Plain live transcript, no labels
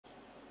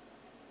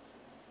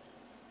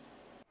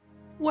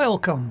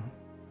Welcome!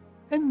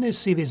 In this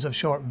series of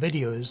short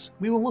videos,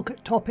 we will look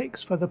at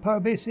topics for the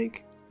PowerBasic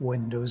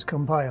Windows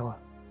compiler.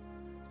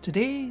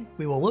 Today,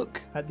 we will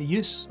look at the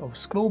use of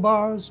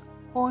scrollbars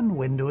on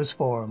Windows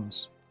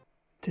forms.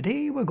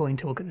 Today, we're going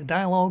to look at the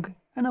dialog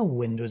in a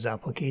Windows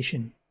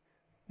application.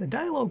 The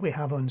dialog we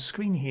have on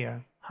screen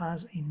here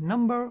has a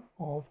number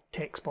of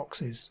text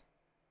boxes.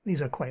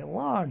 These are quite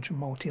large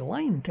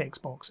multi-line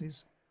text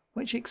boxes,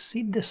 which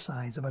exceed the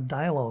size of a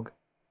dialog.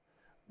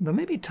 There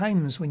may be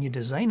times when you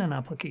design an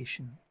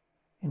application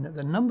in that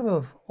the number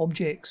of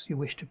objects you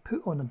wish to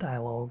put on a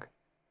dialog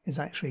is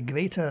actually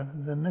greater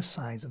than the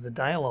size of the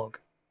dialog.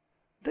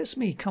 This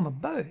may come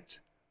about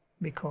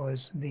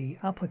because the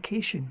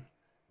application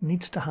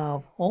needs to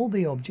have all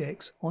the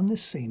objects on the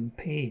same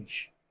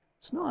page.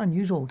 It's not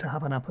unusual to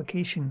have an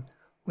application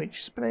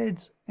which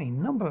spreads a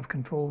number of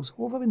controls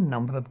over a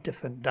number of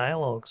different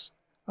dialogs,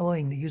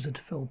 allowing the user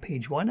to fill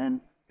page 1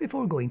 in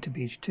before going to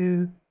page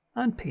 2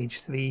 and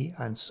page 3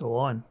 and so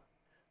on.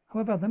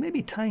 However, there may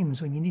be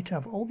times when you need to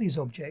have all these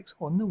objects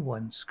on the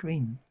one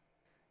screen.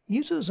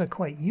 Users are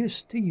quite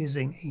used to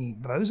using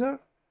a browser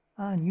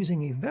and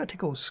using a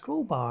vertical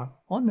scroll bar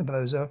on the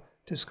browser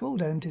to scroll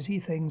down to see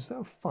things that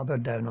are further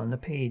down on the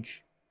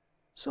page.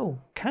 So,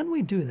 can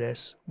we do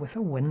this with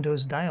a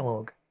Windows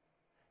dialog?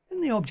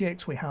 In the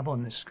objects we have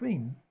on the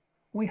screen,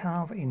 we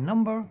have a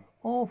number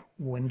of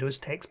Windows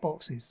text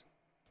boxes.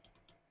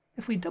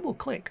 If we double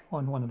click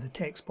on one of the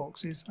text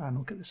boxes and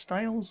look at the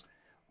styles,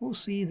 we'll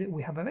see that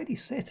we have already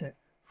set it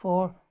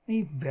for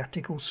a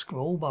vertical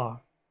scroll bar.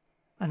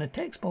 And the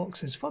text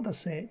box is further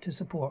set to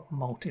support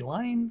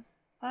multi-line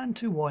and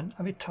to want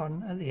a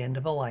return at the end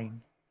of a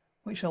line,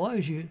 which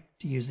allows you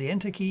to use the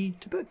Enter key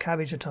to put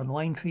carriage return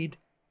line feed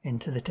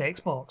into the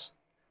text box.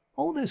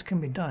 All this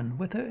can be done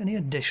without any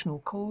additional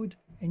code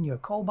in your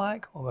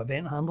callback or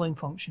event handling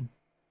function.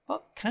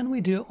 But can we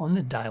do it on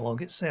the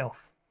dialog itself?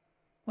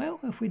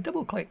 Well, if we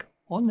double click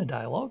on the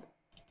dialog,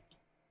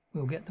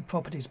 we'll get the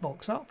properties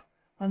box up,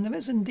 and there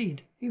is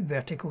indeed a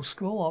vertical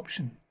scroll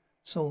option.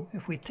 So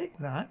if we tick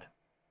that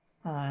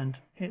and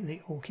hit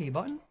the OK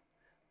button,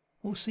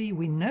 we'll see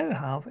we now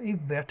have a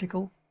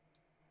vertical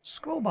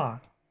scroll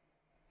bar.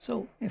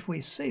 So if we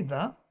save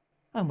that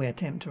and we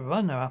attempt to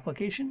run our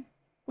application,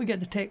 we get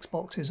the text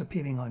boxes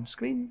appearing on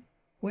screen,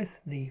 with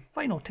the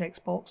final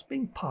text box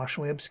being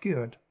partially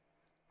obscured.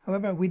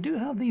 However, we do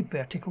have the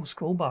vertical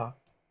scroll bar.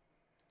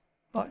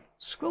 But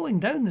scrolling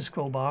down the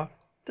scroll bar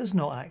does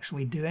not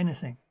actually do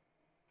anything.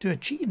 To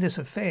achieve this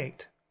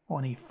effect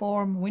on a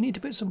form, we need to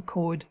put some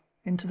code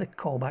into the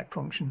callback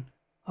function,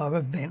 our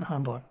event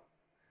handler.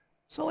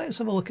 So let's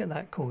have a look at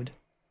that code.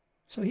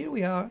 So here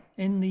we are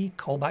in the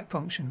callback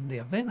function, the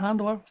event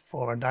handler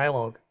for our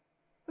dialog.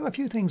 There are a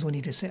few things we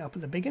need to set up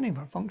at the beginning of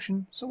our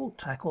function, so we'll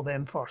tackle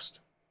them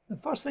first. The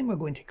first thing we're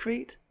going to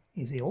create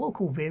is a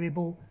local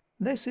variable.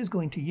 This is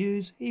going to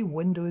use a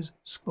Windows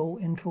scroll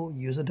info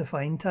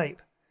user-defined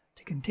type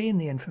to contain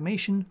the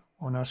information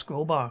on our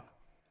scroll bar.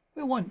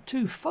 We want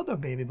two further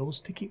variables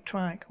to keep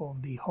track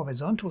of the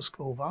horizontal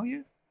scroll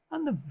value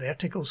and the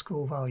vertical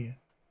scroll value.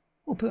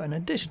 We'll put an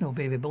additional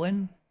variable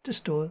in to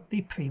store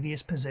the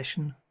previous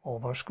position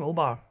of our scroll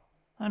bar.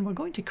 And we're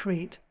going to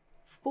create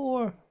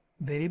 4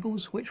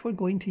 variables which we're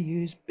going to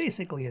use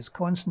basically as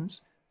constants,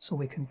 so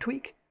we can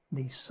tweak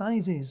the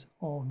sizes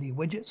of the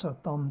widgets or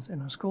thumbs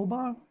in our scroll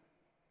bar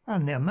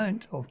and the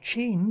amount of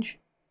change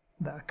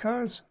that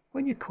occurs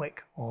when you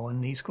click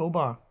on the scroll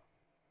bar.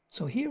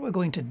 So here we're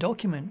going to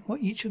document what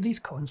each of these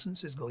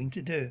constants is going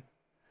to do.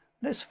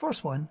 This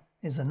first one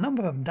is the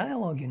number of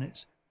dialog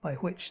units by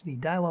which the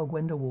dialog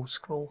window will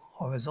scroll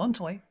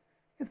horizontally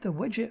if the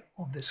widget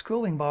of the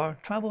scrolling bar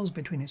travels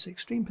between its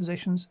extreme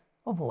positions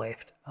of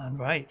left and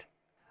right.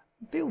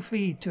 Feel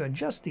free to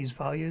adjust these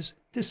values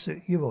to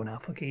suit your own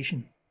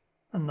application.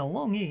 And the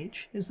long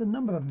H is the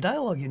number of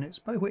dialog units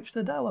by which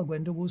the dialog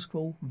window will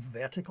scroll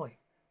vertically,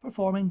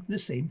 performing the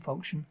same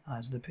function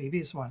as the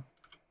previous one.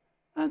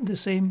 And the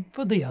same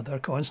for the other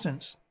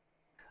constants.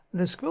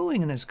 The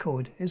scrolling in this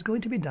code is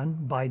going to be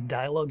done by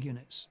dialog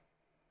units.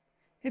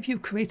 If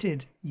you've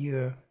created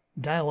your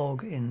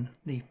dialog in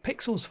the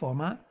pixels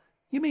format,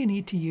 you may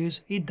need to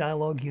use a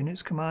dialog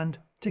units command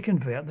to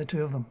convert the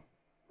two of them.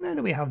 Now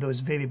that we have those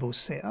variables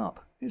set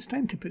up, it's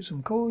time to put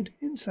some code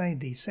inside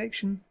the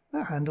section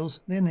that handles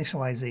the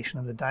initialization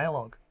of the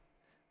dialog.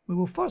 We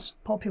will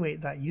first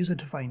populate that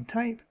user-defined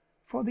type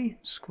for the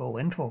scroll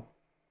info.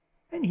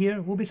 In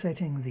here, we'll be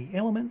setting the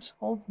elements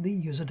of the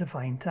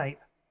user-defined type.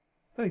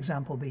 For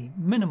example, the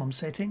minimum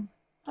setting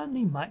and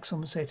the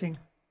maximum setting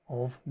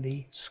of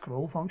the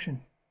scroll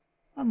function.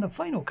 And the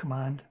final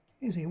command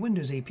is a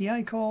Windows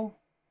API call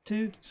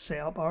to set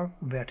up our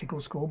vertical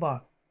scroll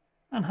bar.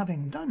 And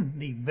having done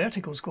the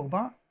vertical scroll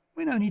bar,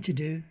 we now need to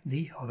do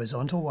the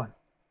horizontal one.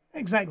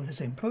 Exactly the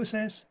same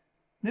process,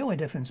 the only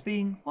difference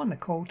being on the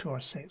call to our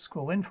set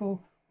scroll info,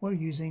 we're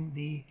using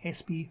the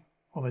SP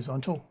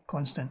horizontal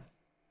constant.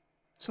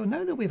 So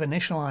now that we've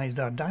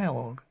initialized our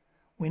dialog,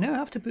 we now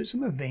have to put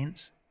some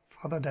events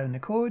further down the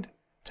code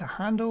to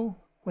handle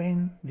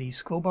when the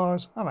scroll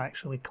bars are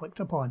actually clicked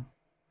upon.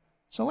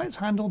 So let's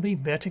handle the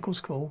vertical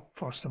scroll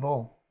first of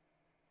all.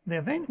 The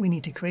event we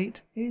need to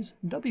create is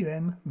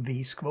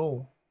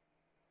wmvScroll.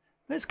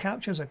 This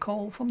captures a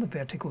call from the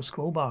vertical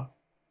scroll bar,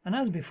 and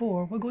as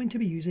before we're going to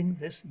be using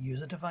this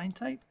user-defined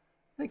type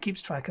that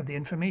keeps track of the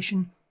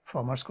information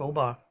from our scroll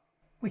bar.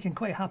 We can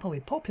quite happily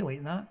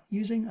populate that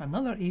using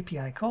another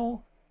API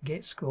call,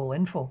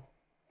 getScrollInfo.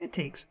 It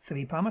takes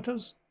 3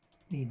 parameters,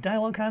 the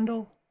dialog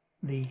handle,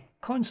 the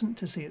constant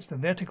to say it's the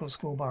vertical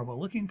scroll bar we're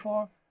looking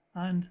for,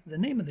 and the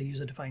name of the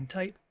user-defined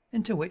type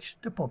into which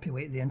to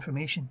populate the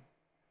information.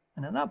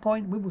 And at that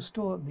point we will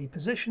store the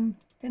position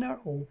in our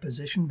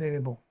oldPosition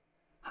variable.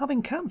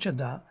 Having captured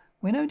that,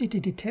 we now need to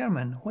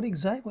determine what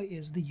exactly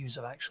is the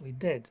user actually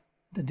did.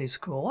 Did they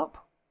scroll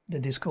up?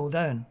 Did they scroll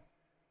down?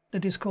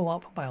 Did they scroll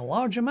up by a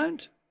large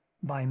amount,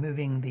 by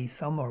moving the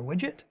thumb or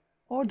widget,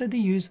 or did they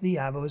use the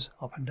arrows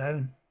up and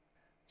down?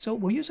 So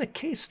we'll use a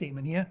case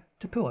statement here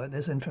to pull out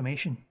this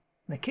information.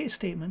 The case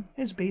statement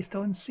is based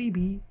on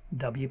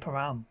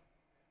cb_wparam.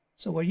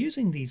 So we're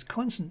using these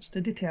constants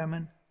to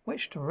determine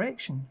which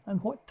direction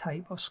and what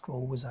type of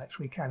scroll was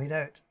actually carried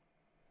out.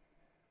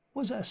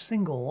 Was it a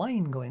single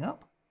line going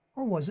up,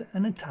 or was it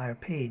an entire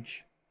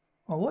page?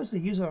 Or was the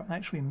user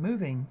actually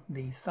moving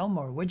the thumb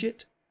or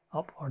widget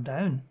up or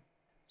down?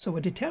 So we're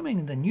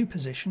determining the new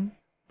position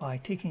by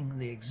taking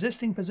the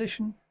existing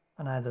position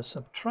and either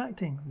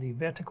subtracting the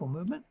vertical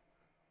movement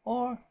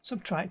or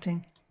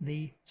subtracting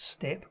the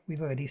step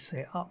we've already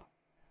set up.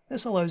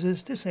 This allows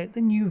us to set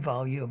the new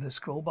value of the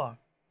scroll bar.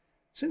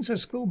 Since our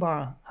scroll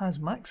bar has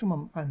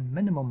maximum and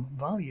minimum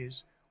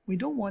values, we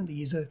don't want the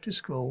user to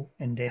scroll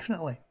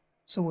indefinitely.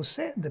 So we'll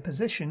set the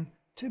position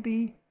to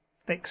be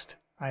fixed,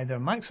 either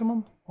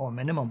maximum or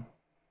minimum.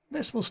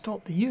 This will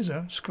stop the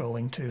user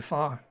scrolling too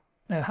far.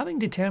 Now, having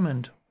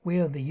determined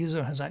where the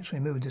user has actually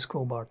moved the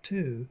scroll bar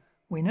to,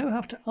 we now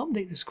have to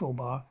update the scroll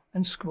bar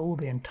and scroll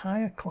the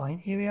entire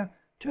client area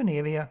to an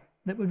area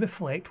that would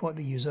reflect what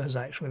the user has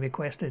actually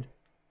requested.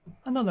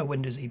 Another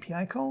Windows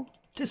API call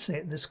to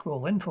set the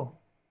scroll info.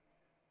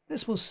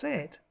 This will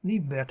set the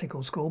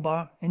vertical scroll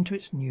bar into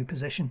its new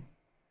position.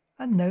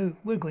 And now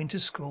we're going to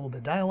scroll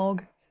the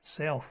dialog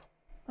itself.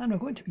 And we're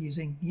going to be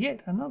using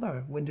yet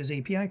another Windows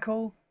API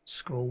call,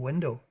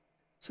 scrollWindow.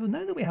 So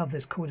now that we have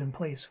this code in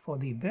place for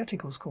the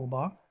vertical scroll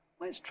bar,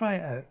 let's try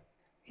it out.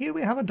 Here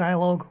we have a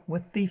dialog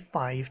with the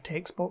 5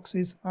 text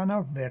boxes and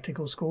our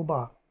vertical scroll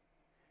bar.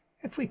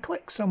 If we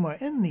click somewhere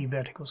in the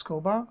vertical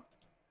scroll bar,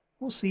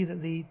 we'll see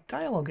that the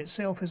dialog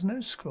itself is now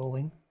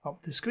scrolling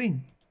up the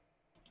screen.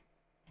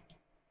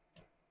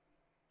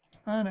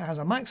 And it has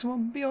a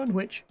maximum beyond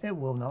which it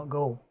will not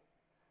go.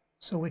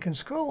 So we can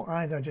scroll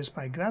either just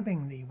by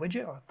grabbing the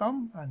widget or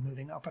thumb and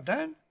moving up or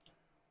down.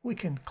 We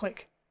can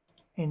click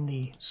in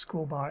the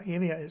scroll bar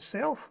area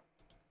itself,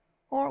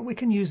 or we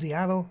can use the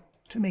arrow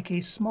to make a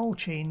small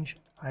change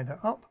either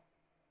up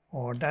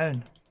or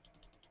down.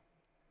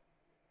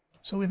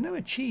 So we've now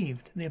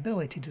achieved the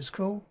ability to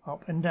scroll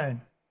up and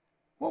down.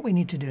 What we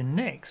need to do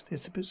next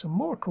is to put some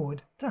more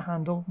code to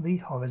handle the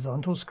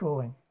horizontal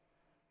scrolling.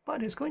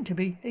 But it's going to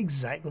be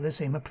exactly the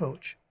same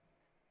approach.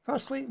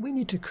 Firstly, we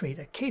need to create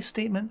a case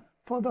statement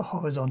for the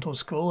horizontal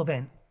scroll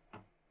event.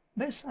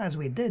 This, as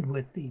we did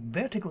with the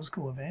vertical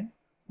scroll event,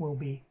 will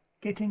be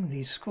getting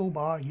the scroll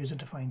bar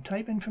user-defined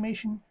type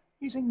information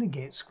using the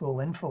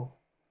getScrollInfo,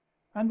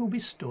 and we'll be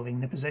storing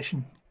the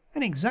position.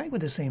 In exactly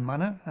the same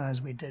manner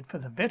as we did for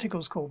the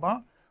vertical scroll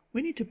bar,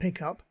 we need to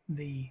pick up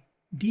the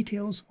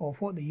details of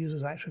what the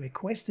users actually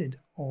requested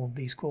of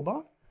the scroll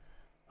bar.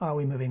 Are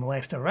we moving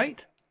left or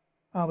right?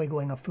 Are we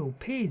going a full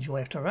page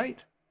left or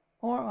right?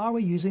 Or are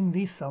we using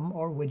the thumb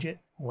or widget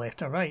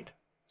left or right?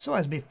 So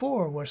as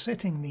before, we're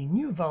setting the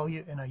new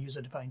value in our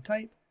user-defined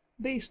type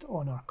based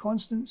on our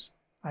constants,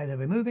 either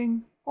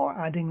removing or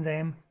adding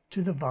them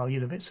to the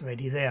value that's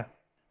already there.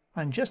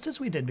 And just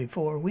as we did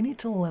before, we need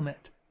to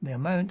limit the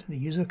amount the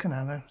user can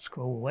either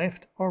scroll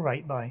left or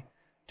right by,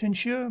 to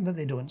ensure that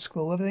they don't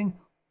scroll everything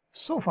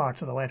so far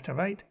to the left or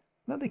right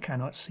that they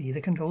cannot see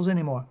the controls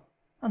anymore.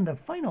 And the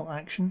final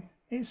action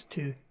is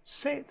to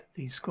set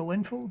the scroll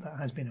info that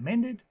has been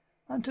amended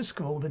and to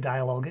scroll the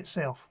dialog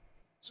itself.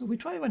 So we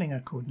try running our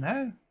code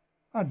now.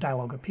 Our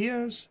dialog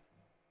appears.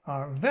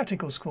 Our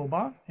vertical scroll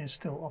bar is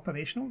still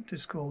operational to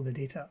scroll the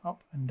data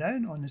up and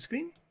down on the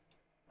screen.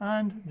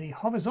 And the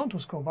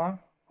horizontal scroll bar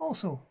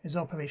also is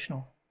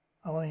operational,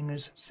 allowing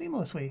us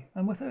seamlessly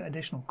and without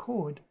additional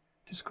code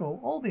to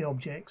scroll all the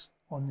objects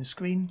on the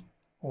screen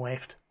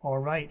left or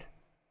right.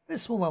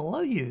 This will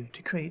allow you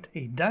to create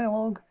a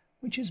dialog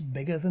which is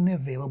bigger than the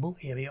available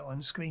area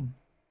on screen.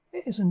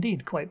 It is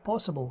indeed quite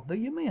possible that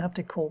you may have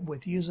to cope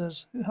with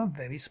users who have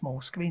very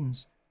small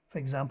screens, for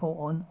example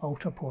on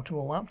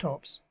ultra-portable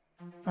laptops.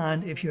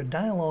 And if your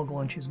dialog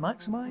launch is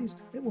maximized,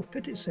 it will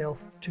fit itself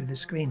to the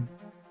screen.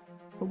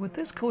 But with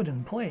this code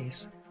in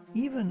place,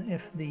 even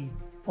if the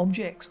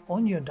objects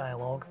on your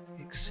dialog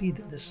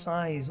exceed the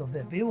size of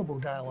the available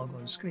dialog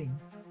on screen,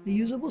 the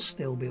user will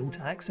still be able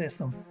to access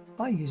them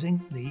by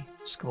using the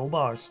scroll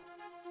bars.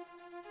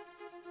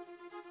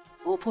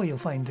 Hopefully you'll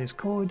find this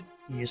code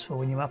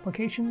useful in your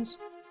applications,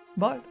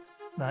 but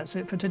That's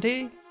it for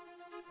today.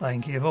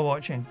 Thank you for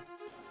watching.